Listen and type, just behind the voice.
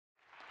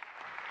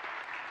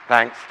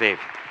Thanks, Steve.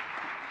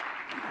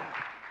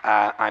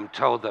 I'm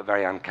told that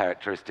very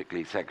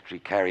uncharacteristically, Secretary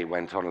Kerry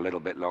went on a little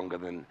bit longer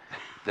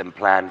than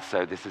planned,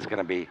 so this is going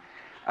to be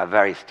a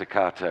very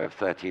staccato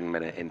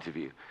 13-minute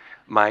interview.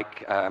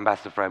 Mike,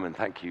 Ambassador Froman,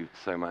 thank you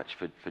so much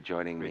for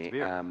joining me.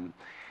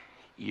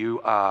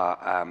 You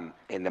are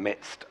in the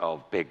midst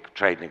of big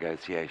trade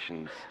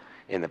negotiations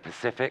in the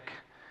Pacific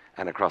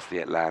and across the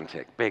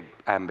Atlantic, big,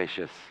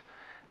 ambitious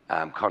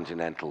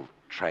continental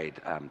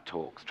trade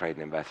talks, trade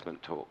and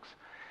investment talks.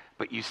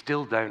 But you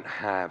still don't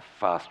have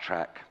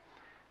fast-track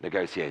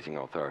negotiating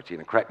authority.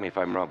 And correct me if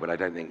I'm wrong, but I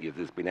don't think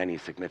there's been any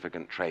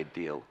significant trade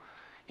deal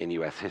in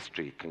US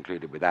history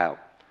concluded without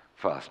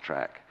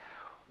fast-track.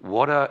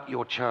 What are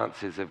your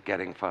chances of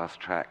getting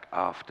fast-track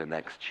after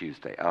next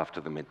Tuesday,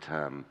 after the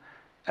midterm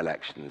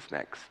elections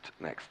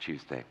next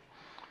Tuesday?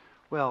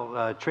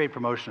 Well, Trade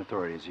Promotion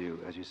Authority, as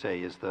you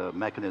say, is the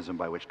mechanism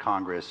by which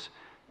Congress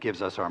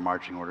gives us our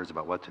marching orders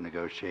about what to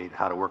negotiate,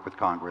 how to work with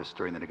Congress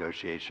during the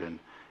negotiation,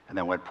 and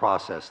then what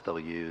process they'll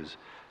use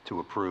to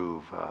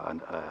approve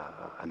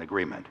an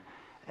agreement.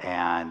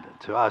 And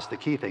to us, the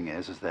key thing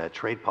is that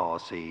trade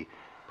policy,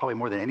 probably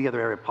more than any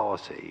other area of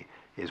policy,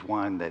 is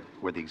one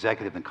where the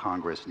executive and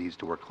Congress needs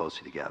to work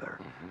closely together.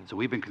 So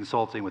we've been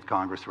consulting with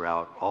Congress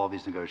throughout all of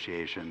these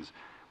negotiations.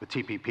 With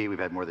TPP, we've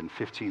had more than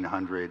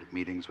 1,500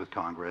 meetings with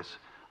Congress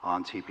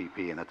on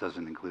TPP, and that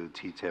doesn't include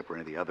TTIP or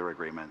any of the other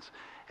agreements.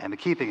 And the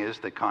key thing is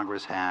that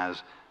Congress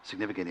has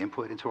significant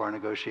input into our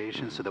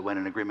negotiations so that when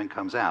an agreement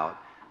comes out,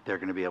 they're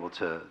going to be able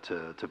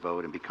to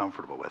vote and be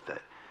comfortable with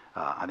it.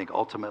 I think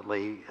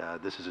ultimately,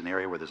 this is an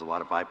area where there's a lot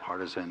of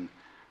bipartisan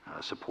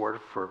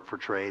support for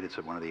trade. It's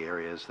one of the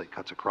areas that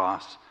cuts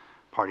across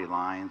party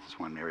lines. It's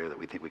one area that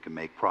we think we can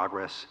make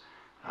progress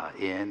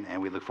in,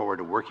 and we look forward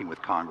to working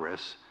with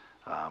Congress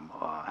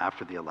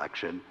after the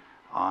election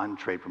on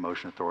Trade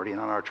Promotion Authority and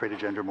on our trade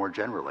agenda more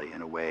generally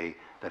in a way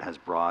that has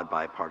broad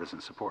bipartisan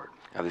support.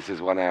 Now, this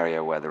is one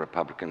area where the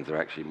Republicans are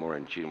actually more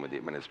in tune with the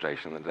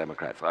administration than the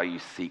Democrats. Are you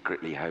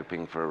secretly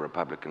hoping for a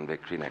Republican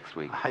victory next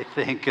week? I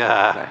think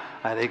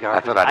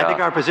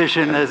our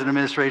position as an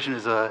administration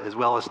is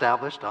well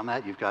established on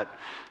that. You've got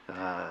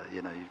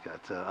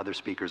other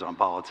speakers on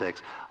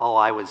politics. All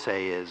I would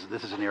say is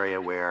this is an area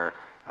where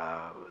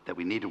that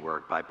we need to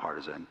work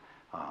bipartisan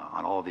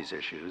on all of these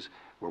issues.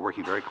 We're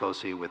working very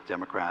closely with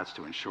Democrats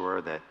to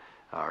ensure that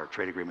our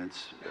trade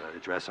agreements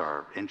address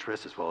our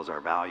interests as well as our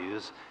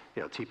values.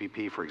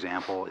 TPP, for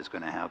example, is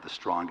going to have the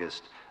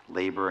strongest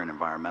labor and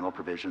environmental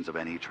provisions of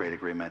any trade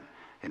agreement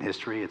in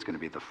history. It's going to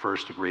be the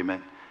first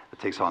agreement that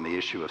takes on the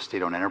issue of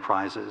state-owned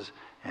enterprises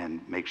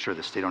and makes sure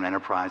that state-owned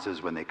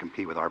enterprises, when they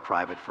compete with our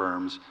private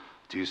firms,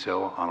 do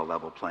so on a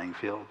level playing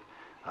field.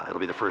 It'll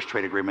be the first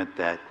trade agreement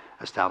that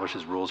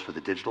establishes rules for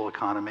the digital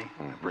economy,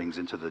 brings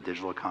into the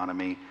digital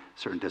economy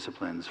certain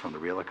disciplines from the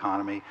real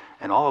economy.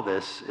 And all of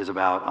this is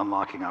about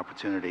unlocking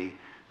opportunity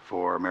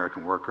for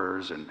American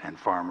workers and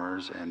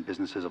farmers and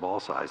businesses of all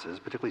sizes,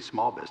 particularly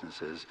small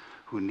businesses,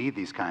 who need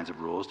these kinds of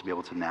rules to be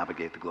able to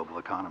navigate the global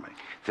economy.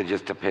 So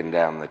just to pin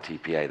down the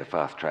TPA, the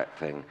fast track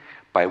thing,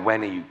 by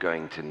when are you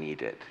going to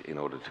need it in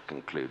order to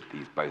conclude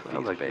both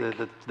these big?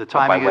 The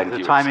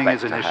timing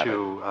is an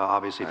issue,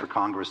 obviously, for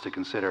Congress to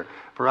consider.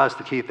 For us,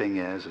 the key thing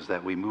is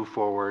that we move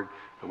forward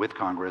with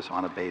Congress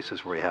on a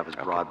basis where we have as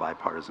broad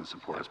bipartisan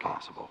support as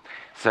possible.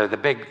 So the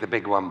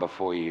big one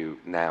before you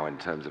now in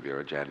terms of your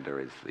agenda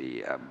is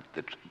the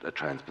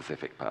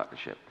Trans-Pacific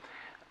Partnership.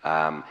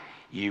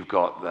 You've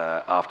got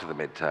after the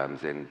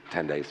midterms in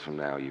 10 days from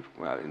now,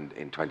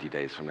 in 20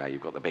 days from now,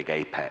 you've got the big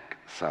APEC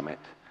summit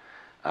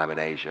in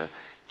Asia.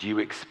 Do you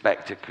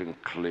expect to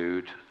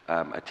conclude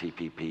a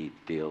TPP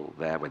deal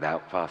there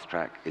without fast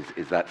track?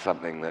 Is that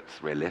something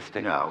that's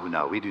realistic?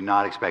 No, we do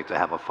not expect to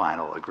have a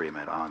final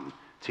agreement on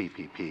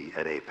TPP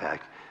at APEC.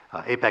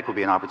 APEC will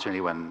be an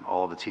opportunity when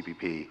all the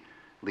TPP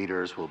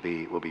leaders will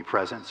be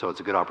present, so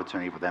it's a good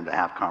opportunity for them to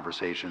have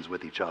conversations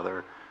with each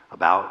other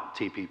about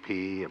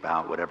TPP,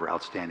 about whatever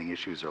outstanding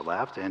issues are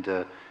left, and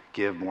to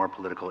give more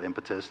political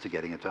impetus to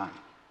getting it done.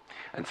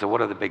 And so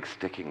what are the big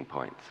sticking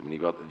points? I mean,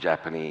 you've got the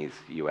Japanese,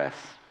 US,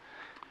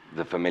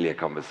 the familiar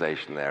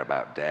conversation there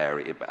about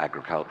dairy,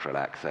 agricultural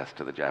access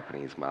to the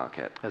Japanese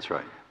market. That's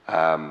right.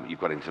 You've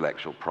got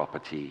intellectual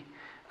property.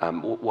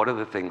 What are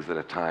the things that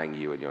are tying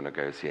you and your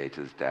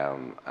negotiators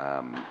down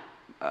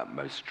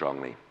most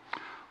strongly?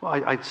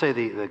 Well, I'd say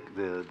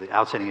the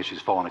outstanding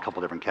issues fall in a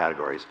couple different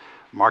categories.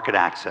 Market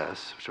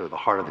access, sort of the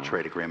heart of the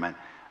trade agreement.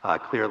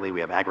 Clearly, we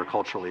have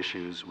agricultural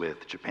issues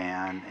with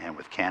Japan and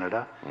with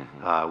Canada.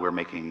 We're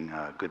making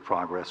good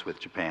progress with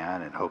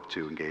Japan and hope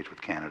to engage with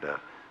Canada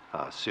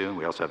soon.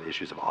 We also have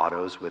issues of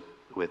autos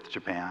with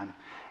Japan.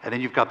 And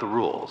then you've got the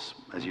rules,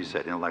 as you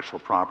said, intellectual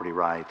property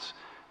rights,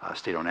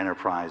 state-owned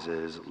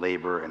enterprises,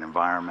 labor and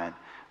environment.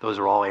 Those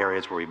are all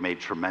areas where we've made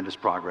tremendous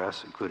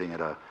progress, including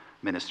at a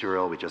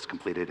ministerial we just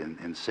completed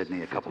in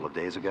Sydney a couple of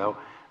days ago.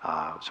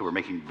 So we're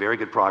making very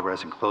good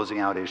progress in closing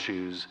out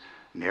issues,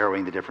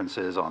 narrowing the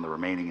differences on the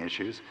remaining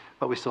issues,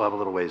 but we still have a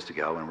little ways to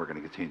go, and we're going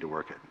to continue to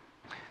work it.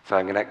 So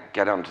I'm going to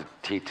get on to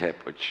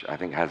TTIP, which I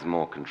think has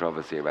more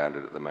controversy around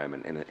it at the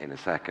moment in a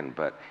second,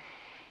 but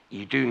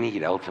you do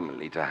need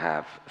ultimately to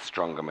have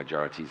stronger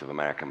majorities of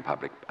American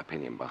public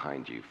opinion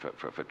behind you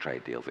for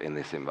trade deals in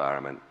this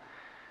environment.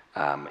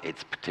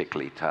 It's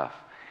particularly tough.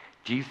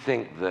 Do you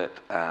think that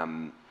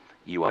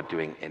you are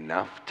doing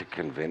enough to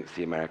convince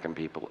the American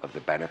people of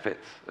the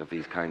benefits of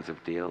these kinds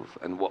of deals?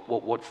 And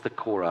what's the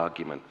core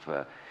argument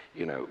for,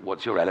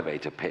 what's your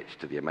elevator pitch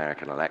to the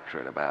American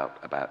electorate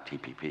about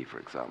TPP, for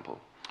example?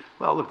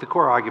 Well, look, the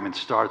core argument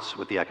starts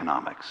with the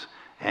economics.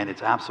 And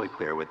it's absolutely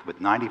clear, with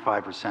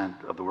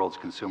 95% of the world's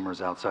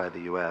consumers outside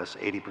the US,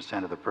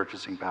 80% of the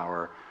purchasing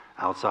power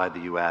outside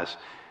the US,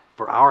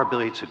 for our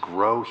ability to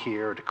grow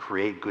here, to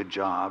create good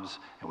jobs,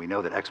 and we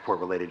know that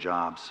export-related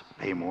jobs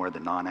pay more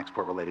than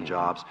non-export-related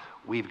jobs,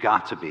 we've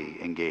got to be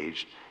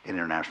engaged in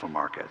international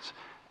markets.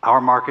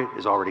 Our market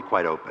is already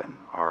quite open.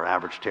 Our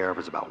average tariff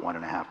is about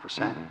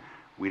 1.5%.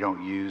 We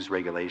don't use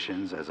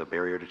regulations as a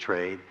barrier to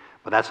trade,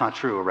 but that's not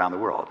true around the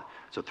world.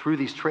 So through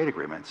these trade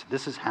agreements,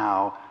 this is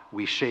how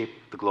we shape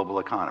the global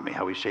economy,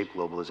 how we shape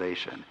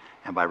globalization.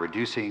 And by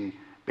reducing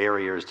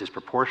barriers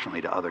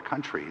disproportionately to other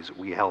countries,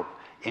 we help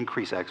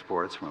increase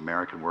exports from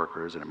American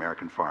workers and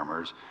American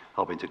farmers,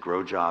 helping to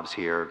grow jobs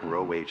here,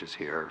 grow wages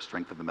here,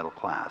 strengthen the middle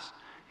class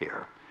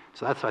here.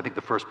 So that's, I think,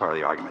 the first part of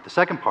the argument. The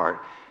second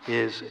part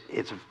is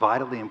it's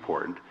vitally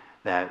important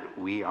that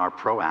we are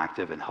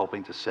proactive in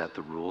helping to set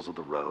the rules of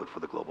the road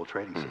for the global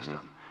trading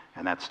system.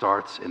 And that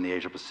starts in the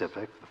Asia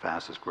Pacific, the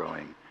fastest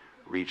growing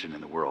region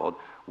in the world,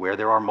 where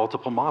there are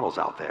multiple models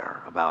out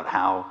there about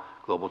how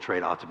global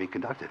trade ought to be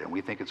conducted. And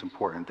we think it's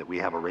important that we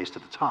have a race to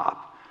the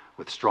top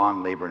with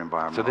strong labor and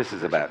environmental So this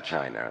is provisions. about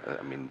China.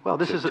 I mean, well,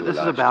 this is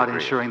about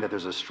ensuring that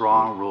there's a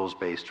strong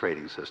rules-based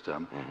trading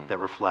system that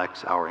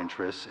reflects our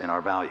interests and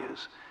our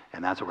values.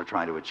 And that's what we're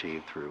trying to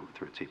achieve through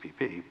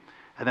TPP.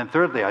 And then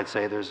thirdly, I'd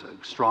say there's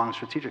a strong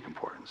strategic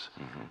importance.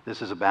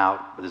 This is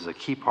a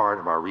key part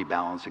of our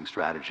rebalancing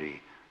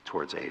strategy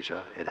towards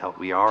Asia.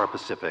 We are a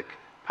Pacific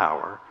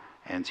power,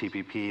 and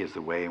TPP is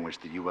the way in which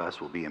the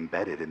US will be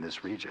embedded in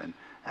this region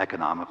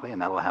economically,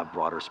 and that'll have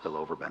broader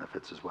spillover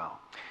benefits as well.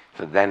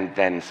 So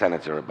then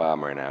Senator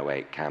Obama in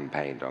 '08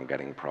 campaigned on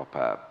getting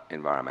proper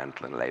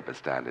environmental and labor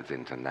standards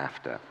into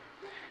NAFTA.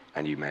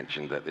 And you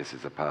mentioned that this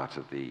is a part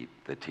of the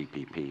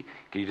TPP.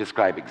 Can you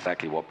describe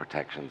exactly what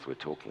protections we're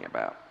talking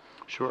about?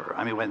 Sure.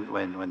 I mean,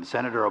 when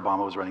Senator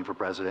Obama was running for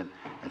president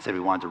and said we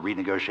wanted to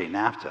renegotiate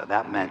NAFTA,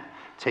 that meant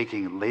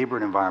taking labor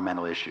and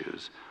environmental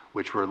issues,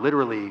 which were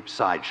literally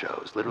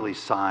sideshows, literally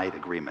side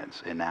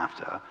agreements in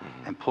NAFTA,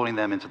 and pulling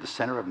them into the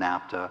center of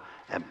NAFTA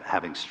and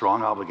having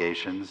strong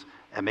obligations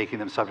and making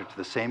them subject to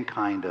the same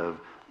kind of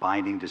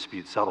binding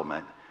dispute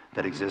settlement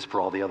that exists for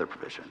all the other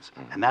provisions.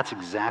 And that's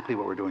exactly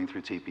what we're doing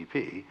through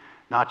TPP,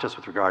 not just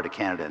with regard to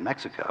Canada and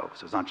Mexico.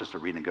 So it's not just a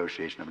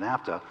renegotiation of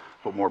NAFTA,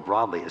 but more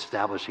broadly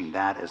establishing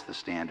that as the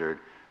standard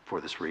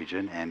for this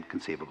region and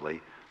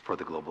conceivably for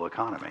the global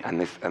economy. And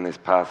this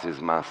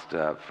passes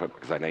muster,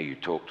 because I know you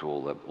talk to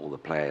all the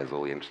players,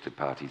 all the interested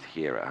parties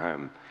here at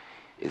home,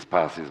 is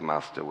passes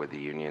muster with the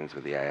unions,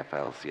 with the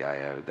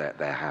AFL-CIO.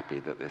 They're happy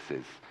that this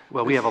is...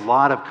 Well, we have a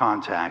lot of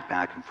contact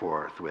back and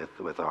forth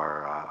with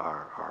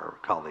our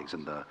colleagues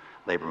in the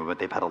labor movement.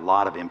 They've had a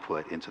lot of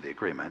input into the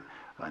agreement,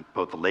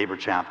 both the labor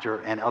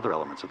chapter and other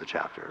elements of the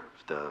chapter,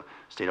 the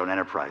state-owned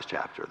enterprise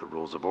chapter, the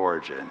rules of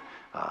origin,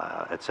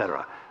 et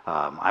cetera.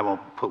 I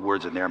won't put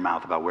words in their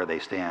mouth about where they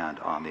stand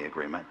on the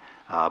agreement,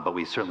 but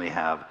we certainly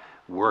have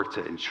worked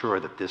to ensure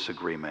that this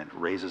agreement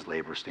raises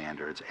labor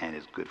standards and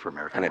is good for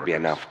American workers. And it'd be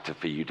enough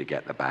for you to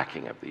get the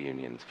backing of the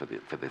unions for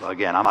this. Well,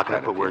 again, I'm not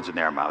going to put words in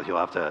their mouth. You'll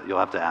have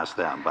to ask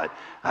them. But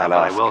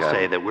I will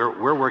say that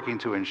we're working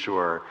to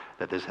ensure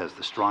that this has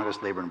the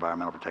strongest labor and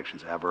environmental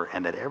protections ever,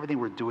 and that everything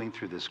we're doing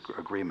through this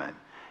agreement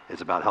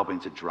is about helping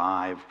to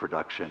drive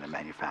production and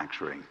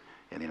manufacturing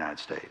in the United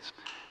States.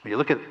 When you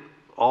look at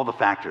all the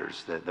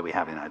factors that we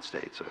have in the United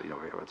States, so,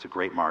 it's a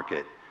great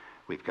market.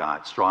 We've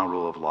got strong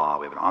rule of law.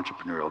 We have an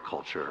entrepreneurial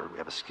culture. We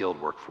have a skilled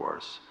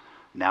workforce.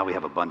 Now we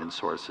have abundant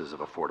sources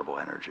of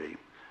affordable energy.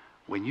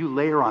 When you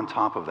layer on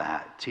top of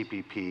that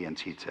TPP and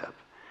TTIP,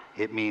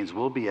 it means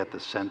we'll be at the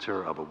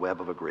center of a web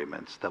of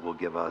agreements that will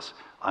give us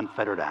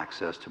unfettered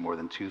access to more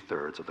than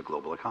 2/3 of the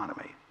global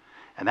economy.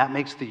 And that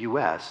makes the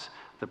US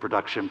the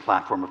production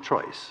platform of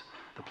choice,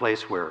 the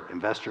place where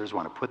investors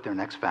want to put their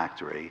next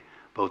factory,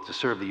 both to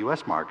serve the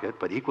US market,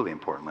 but equally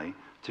importantly,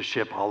 to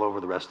ship all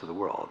over the rest of the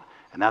world.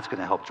 And that's going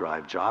to help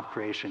drive job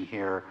creation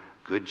here,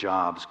 good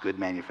jobs, good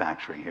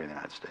manufacturing here in the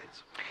United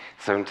States.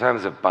 So in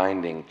terms of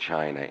binding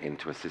China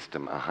into a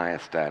system, a higher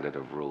standard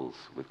of rules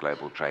with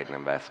global trade and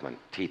investment,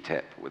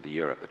 TTIP with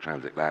Europe, the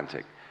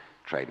transatlantic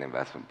trade and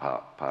investment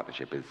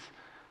partnership, is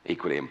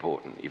equally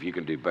important. If you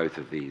can do both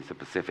of these, the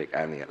Pacific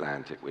and the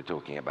Atlantic, we're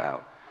talking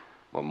about,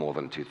 well, more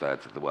than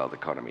 2/3 of the world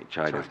economy.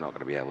 China's not going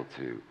to be able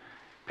to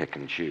pick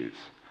and choose,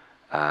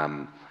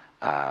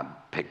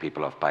 pick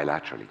people off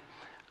bilaterally.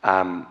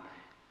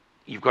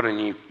 You've got a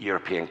new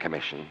European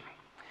Commission.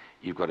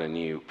 You've got a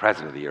new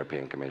President of the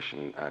European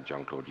Commission,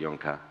 Jean-Claude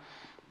Juncker.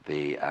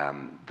 The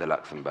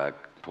Luxembourg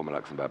former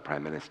Luxembourg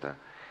Prime Minister.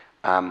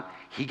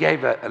 He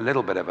gave a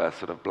little bit of a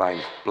sort of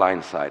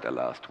blindsider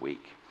last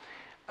week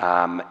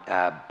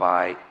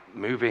by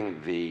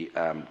moving the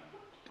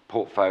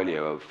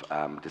portfolio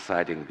of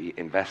deciding the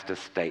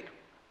investor-state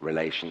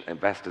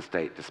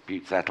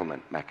dispute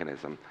settlement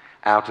mechanism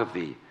out of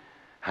the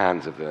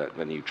hands of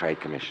the new trade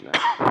commissioner,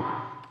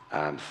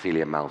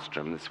 Cecilia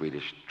Malmström, the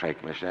Swedish trade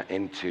commissioner,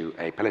 into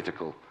the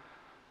political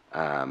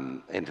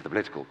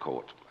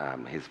court,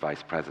 his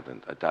vice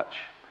president, a Dutch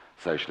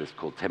socialist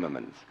called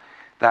Timmermans.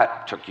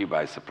 That took you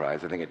by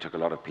surprise. I think it took a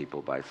lot of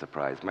people by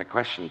surprise. My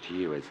question to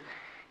you is,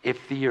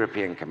 if the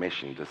European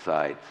Commission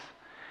decides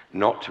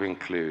not to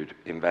include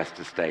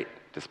investor-state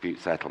dispute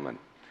settlement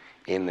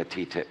in the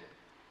TTIP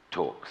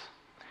talks,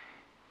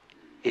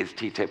 is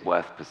TTIP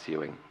worth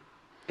pursuing?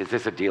 Is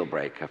this a deal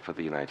breaker for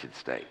the United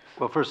States?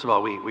 Well, first of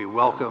all, we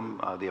welcome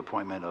the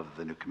appointment of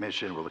the new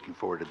commission. We're looking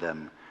forward to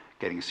them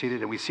getting seated,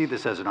 and we see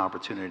this as an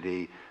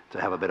opportunity to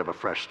have a bit of a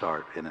fresh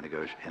start in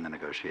the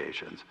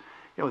negotiations.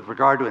 You know, with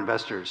regard to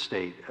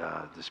investor-state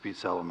dispute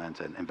settlement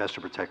and investor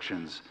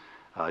protections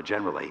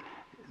generally,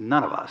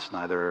 none of us,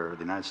 neither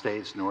the United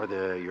States nor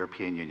the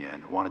European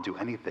Union, want to do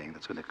anything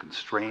that's going to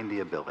constrain the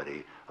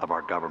ability of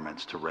our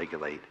governments to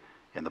regulate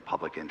in the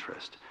public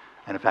interest.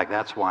 And in fact,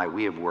 that's why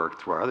we have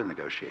worked through our other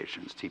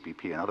negotiations,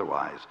 TPP and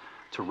otherwise,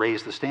 to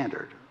raise the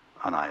standard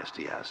on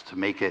ISDS, to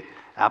make it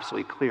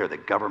absolutely clear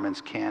that governments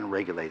can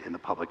regulate in the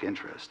public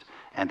interest.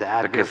 And to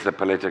add because the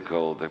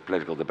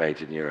political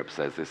debate in Europe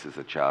says this is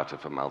a charter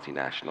for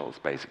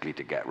multinationals, basically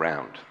to get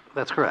round.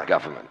 That's correct.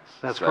 Governments.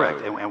 That's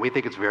correct. And we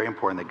think it's very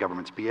important that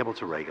governments be able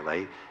to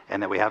regulate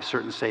and that we have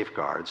certain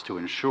safeguards to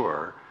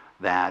ensure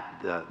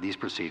that these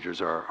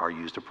procedures are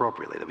used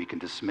appropriately, that we can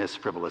dismiss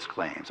frivolous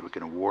claims, that we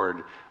can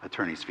award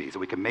attorney's fees, that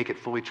we can make it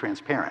fully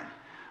transparent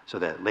so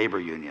that labor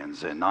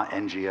unions and not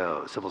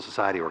NGOs, civil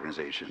society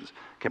organizations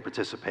can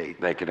participate.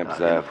 They can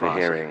observe the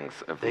hearings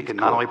of They can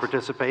not only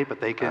participate, but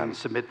they can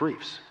submit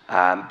briefs.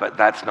 But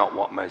that's not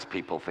what most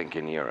people think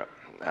in Europe.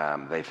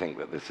 They think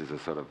that this is a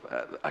sort of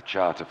a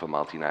charter for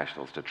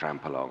multinationals to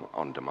trample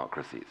on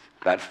democracies.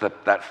 That's the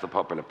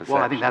popular perception.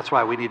 Well, I think that's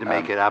why we need to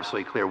make it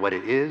absolutely clear what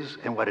it is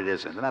and what it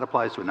isn't. And that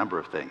applies to a number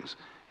of things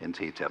in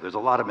TTIP. There's a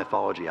lot of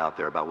mythology out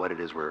there about what it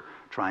is we're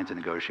trying to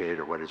negotiate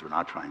or what it is we're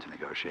not trying to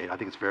negotiate. I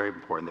think it's very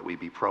important that we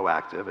be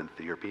proactive and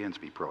the Europeans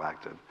be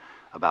proactive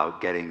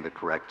about getting the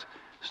correct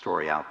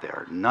story out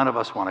there. None of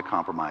us want to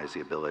compromise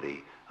the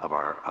ability of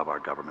our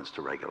governments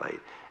to regulate.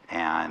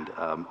 And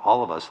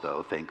all of us,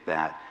 though, think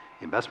that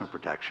investment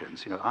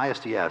protections,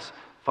 ISDS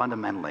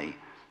fundamentally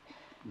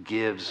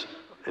gives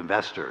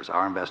investors,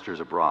 our investors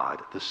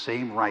abroad, the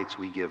same rights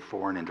we give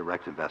foreign and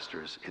direct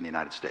investors in the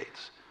United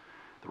States.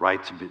 The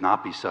right to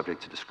not be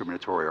subject to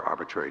discriminatory or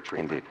arbitrary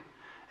treatment. Indeed.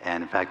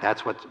 And in fact,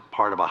 that's what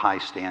part of a high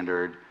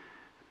standard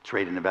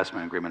trade and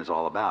investment agreement is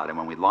all about. And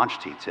when we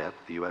launched TTIP,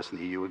 the US and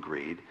the EU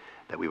agreed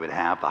that we would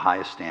have the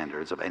highest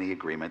standards of any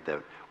agreement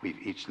that we've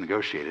each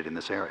negotiated in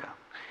this area.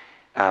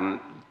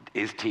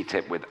 Is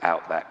TTIP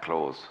without that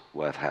clause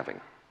worth having?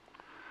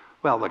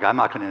 Well, look, I'm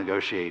not going to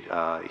negotiate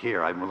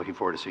here. I'm looking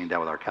forward to sitting down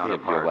with our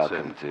counterparts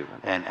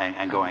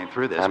and going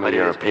through this. But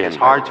it's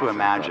hard to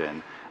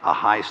imagine a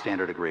high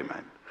standard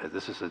agreement.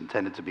 This is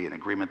intended to be an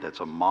agreement that's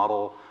a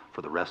model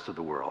for the rest of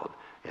the world.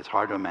 It's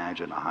hard to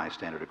imagine a high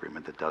standard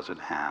agreement that doesn't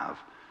have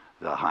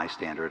the high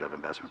standard of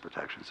investment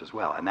protections as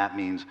well. And that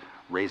means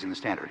raising the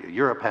standard.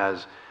 Europe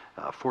has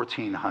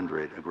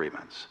 1,400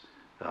 agreements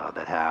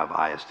that have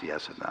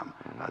ISDS in them.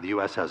 The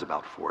US has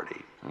about 40.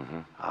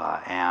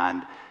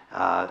 And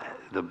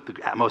the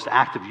most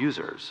active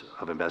users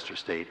of investor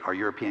state are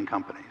European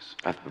companies,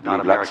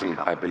 not American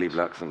companies. I believe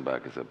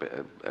Luxembourg has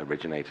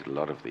originated a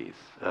lot of these.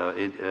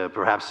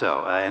 Perhaps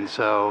so. And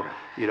so,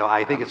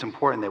 I think it's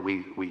important that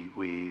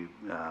we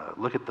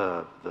look at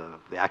the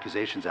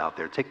accusations out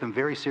there, take them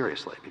very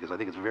seriously, because I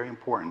think it's very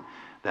important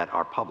that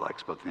our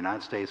publics, both in the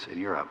United States and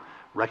Europe,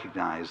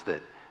 recognize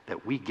that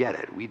we get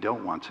it. We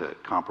don't want to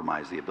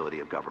compromise the ability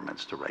of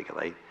governments to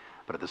regulate,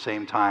 but at the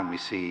same time, we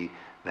see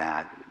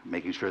that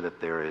making sure that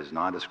there is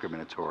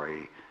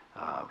non-discriminatory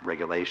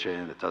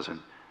regulation that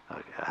doesn't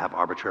have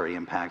arbitrary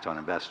impact on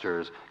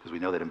investors, because we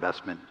know that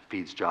investment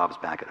feeds jobs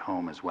back at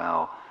home as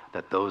well,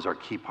 that those are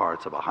key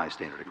parts of a high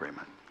standard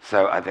agreement.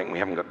 So I think we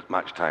haven't got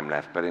much time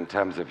left, but in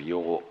terms of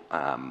your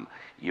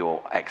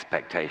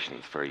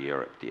expectations for a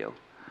Europe deal,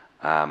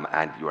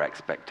 and your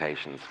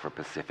expectations for a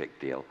Pacific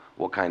deal,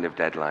 what kind of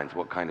deadlines,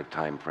 what kind of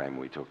time frame are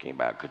we talking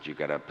about? Could you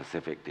get a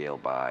Pacific deal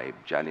by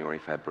January,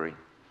 February?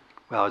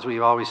 Well, as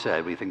we've always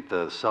said, we think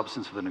the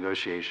substance of the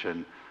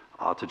negotiation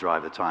ought to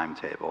drive the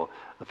timetable.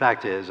 The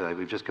fact is,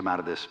 we've just come out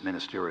of this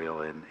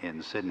ministerial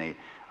in Sydney.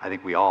 I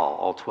think we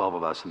all 12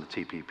 of us in the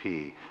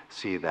TPP,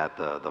 see that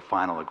the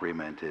final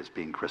agreement is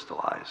being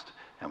crystallized,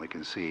 and we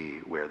can see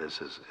where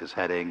this is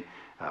heading.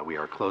 We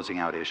are closing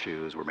out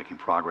issues. We're making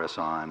progress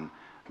on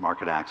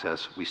market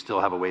access. We still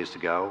have a ways to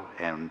go,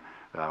 and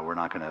we're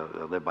not going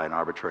to live by an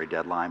arbitrary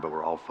deadline, but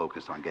we're all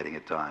focused on getting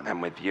it done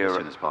as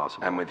soon as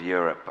possible. And with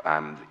Europe,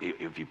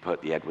 if you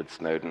put the Edward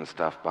Snowden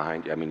stuff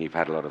behind you, I mean, you've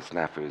had a lot of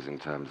snafus in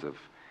terms of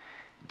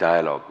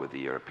dialogue with the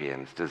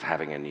Europeans? Does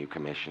having a new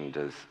commission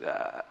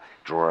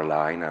draw a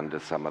line under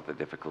some of the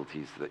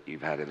difficulties that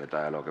you've had in the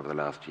dialogue over the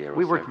last year or so?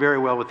 We worked very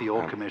well with the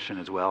old commission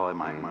as well, and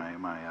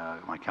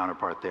my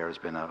counterpart there has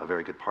been a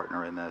very good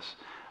partner in this.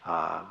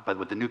 But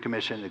with the new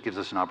commission, it gives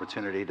us an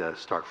opportunity to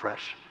start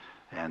fresh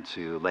and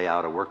to lay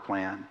out a work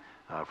plan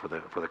for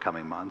the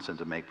coming months and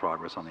to make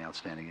progress on the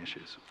outstanding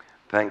issues.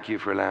 Thank you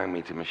for allowing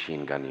me to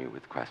machine gun you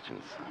with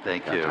questions.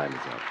 Thank Our you. time is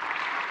up.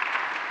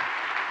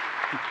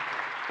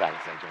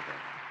 Thanks,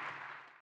 AJ.